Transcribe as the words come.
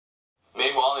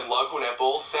Meanwhile, in local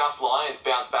netball, South Lions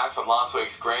bounced back from last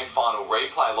week's grand final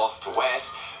replay loss to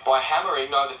West by hammering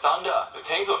Nova Thunder. The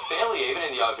teams were fairly even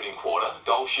in the opening quarter.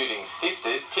 Goal-shooting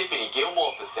sisters Tiffany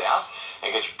Gilmore for South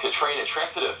and Katrina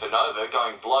Tressida for Nova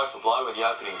going blow for blow in the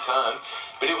opening term.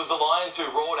 But it was the Lions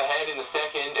who roared ahead in the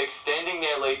second, extending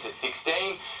their lead to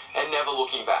 16 and never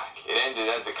looking back. It ended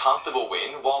as a comfortable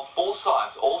win, while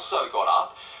Forsyths also got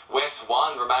up. West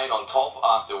 1 remained on top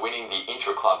after winning the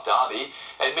intra-club derby,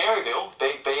 and Maryville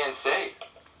beat BNC.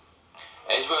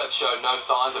 Edgeworth showed no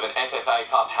signs of an FFA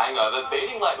Cup hangover,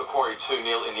 beating Lake Macquarie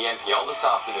 2-0 in the NPL this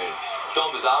afternoon.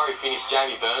 Don Mazzari finished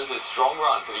Jamie Burns' strong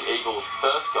run for the Eagles'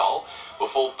 first goal,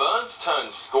 before Burns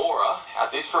turned scorer.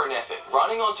 How's this for an effort?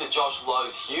 Running onto Josh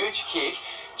Lowe's huge kick,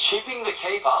 chipping the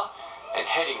keeper, and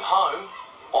heading home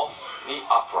off the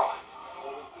upright.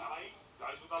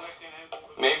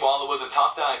 Meanwhile, it was a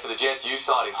tough day for the Jets youth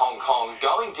side in Hong Kong,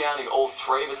 going down in all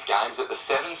three of its games at the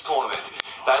Sevens tournament.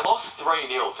 They lost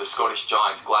 3-0 to Scottish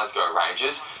Giants Glasgow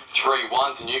Rangers,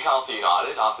 3-1 to Newcastle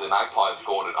United after the Magpies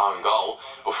scored an own goal,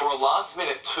 before a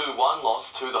last-minute 2-1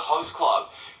 loss to the host club.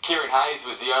 Kieran Hayes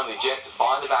was the only Jet to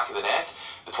find the back of the net.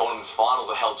 The tournament's finals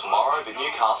are held tomorrow, but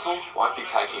Newcastle won't be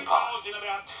taking part.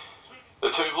 The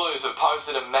two Blues have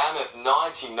posted a mammoth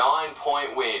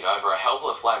 99-point win over a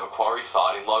helpless Lake Macquarie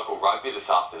side in local rugby this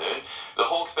afternoon. The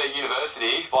Hawks beat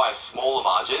University by a smaller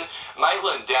margin.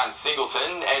 Maitland down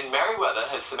Singleton, and Merriweather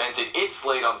has cemented its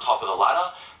lead on top of the ladder,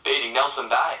 beating Nelson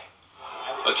Bay.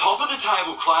 A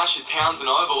top-of-the-table clash at Townsend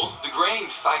Oval, the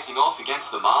Greens facing off against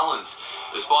the Marlins.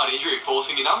 Despite injury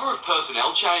forcing a number of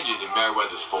personnel changes in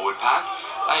Merriweather's forward pack,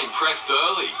 they impressed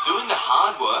early, doing the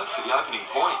hard work for the opening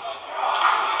points.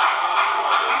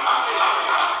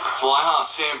 Fly-half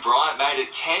Sam Bryant made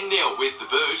it 10-0 with the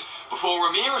boot, before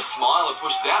Ramirez Smiler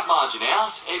pushed that margin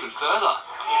out even further.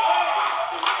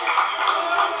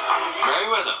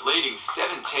 Merriweather leading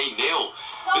 17-0.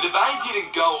 But the Bay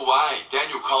didn't go away.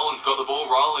 Daniel Collins got the ball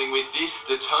rolling with this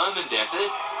determined effort,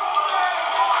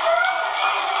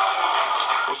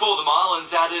 before the Marlins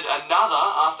added another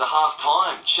after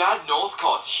half-time. Chad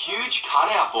Northcott's huge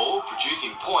cutout ball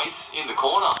producing points in the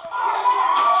corner.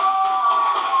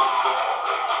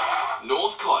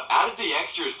 Northcott added the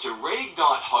extras to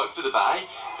reignite hope for the Bay,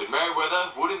 but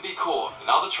Merriweather wouldn't be caught.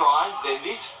 Another try, then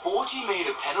this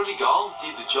 40-metre penalty goal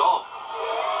did the job.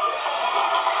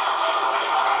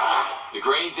 The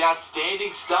Greens'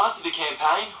 outstanding start to the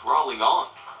campaign rolling on.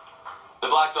 The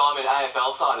Black Diamond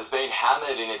AFL side has been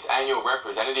hammered in its annual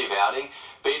representative outing,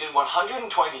 beaten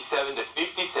 127 to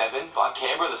 57 by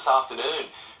Canberra this afternoon.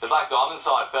 The Black Diamond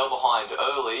side fell behind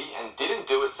early and didn't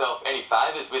do itself any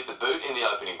favours with the boot in the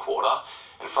opening quarter.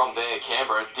 And from there,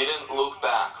 Canberra didn't look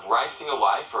back, racing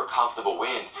away for a comfortable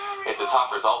win. It's a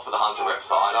tough result for the Hunter Rep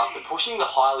side after pushing the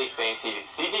highly fancied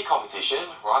Sydney competition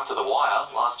right to the wire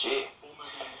last year.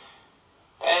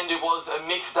 And it was a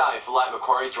mixed day for Lake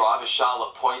Macquarie driver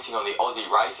Charlotte Pointing on the Aussie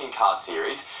Racing Car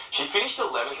Series. She finished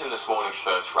 11th in this morning's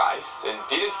first race and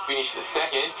didn't finish the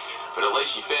second, but at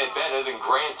least she fared better than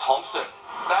Grant Thompson.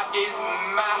 That is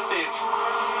massive.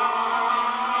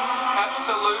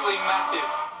 Absolutely massive.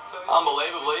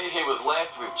 Unbelievably, he was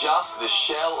left with just the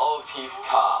shell of his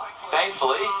car.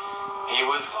 Thankfully, he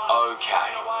was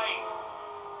okay.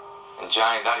 And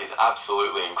Jane, that is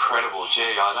absolutely incredible. Gee,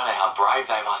 I don't know how brave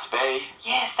they must be.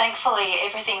 Yeah, thankfully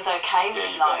everything's okay with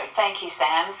him though. Thank you,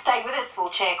 Sam. Stay with us.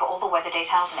 We'll check all the weather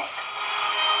details next.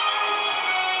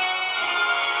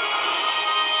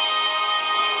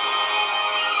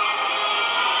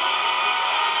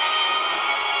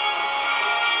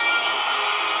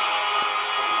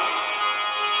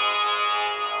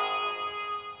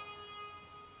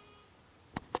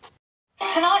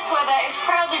 Tonight's weather is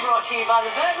proudly brought to you by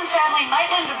the Burton family,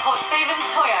 Maitland and Port Stephens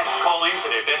Toyota. Call in for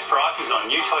their best prices on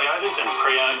new Toyotas and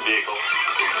pre-owned vehicles.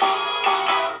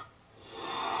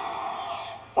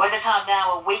 Weather time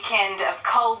now, a weekend of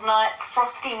cold nights,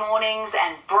 frosty mornings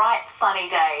and bright sunny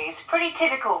days. Pretty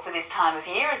typical for this time of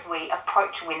year as we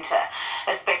approach winter.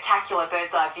 A spectacular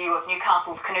bird's eye view of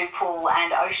Newcastle's canoe pool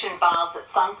and ocean baths at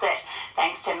sunset.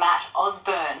 Thanks to Matt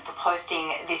Osborne for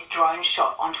posting this drone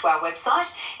shot onto our website,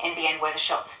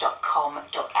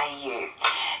 nbnweathershots.com.au.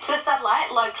 To the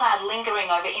satellite, low cloud lingering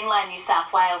over inland New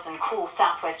South Wales and cool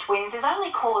southwest winds is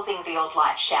only causing the odd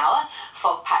light shower.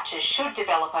 Fog patches should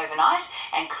develop overnight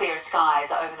and clearer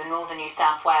skies over the northern New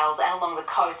South Wales and along the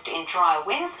coast in drier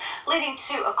winds, leading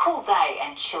to a cool day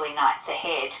and chilly nights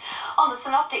ahead. On the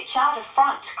synoptic chart, a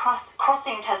front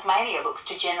crossing Tasmania looks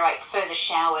to generate further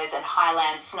showers and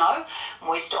highland snow.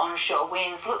 Moist onshore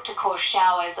winds look to cause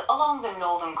showers along the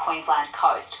northern Queensland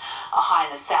coast. A high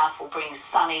in the south will bring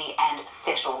sunny and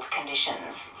settled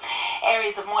conditions.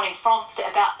 Areas of morning frost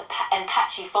and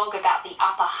patchy fog about the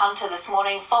upper Hunter this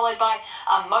morning, followed by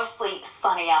a mostly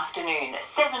sunny afternoon.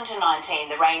 7 to 19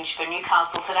 the range for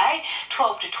Newcastle today,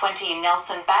 12 to 20 in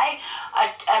Nelson Bay,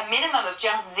 a minimum of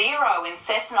just 0 in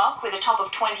Cessnock with a top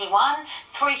of 21,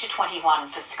 3 to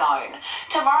 21 for Scone.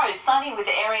 Tomorrow sunny with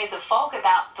areas of fog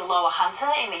about the lower Hunter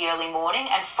in the early morning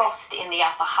and frost in the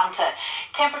upper Hunter.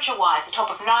 Temperature-wise, a top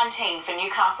of 19 for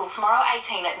Newcastle tomorrow,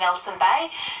 18 at Nelson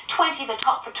Bay, 20 the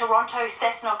top for Toronto,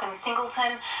 Cessnock and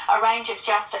Singleton, a range of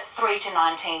just 3 to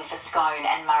 19 for Scone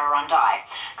and Murrurundi.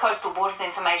 Coastal Waters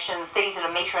information sees at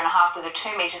 1.5 metres with a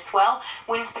 2 metre swell,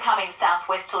 winds becoming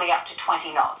southwesterly up to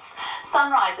 20 knots.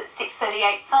 Sunrise at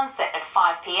 6:38, sunset at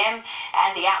 5 p.m,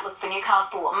 and the outlook for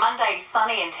Newcastle, Monday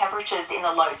sunny and temperatures in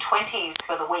the low 20s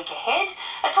for the week ahead,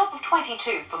 a top of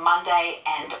 22 for Monday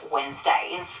and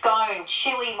Wednesday. In Scone,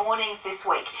 chilly mornings this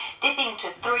week, dipping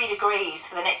to 3 degrees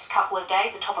for the next couple of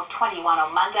days, a top of 21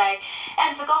 on Monday,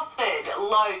 and for Gosford,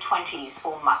 low 20s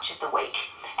for much of the week.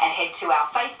 And head to our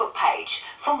Facebook page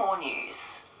for more news.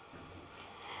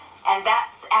 And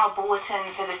that's our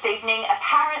bulletin for this evening.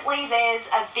 Apparently there's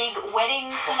a big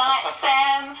wedding tonight,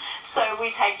 Sam. So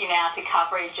we take you now to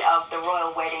coverage of the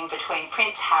royal wedding between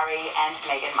Prince Harry and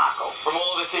Meghan Markle. From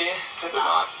all of us here, good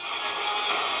night.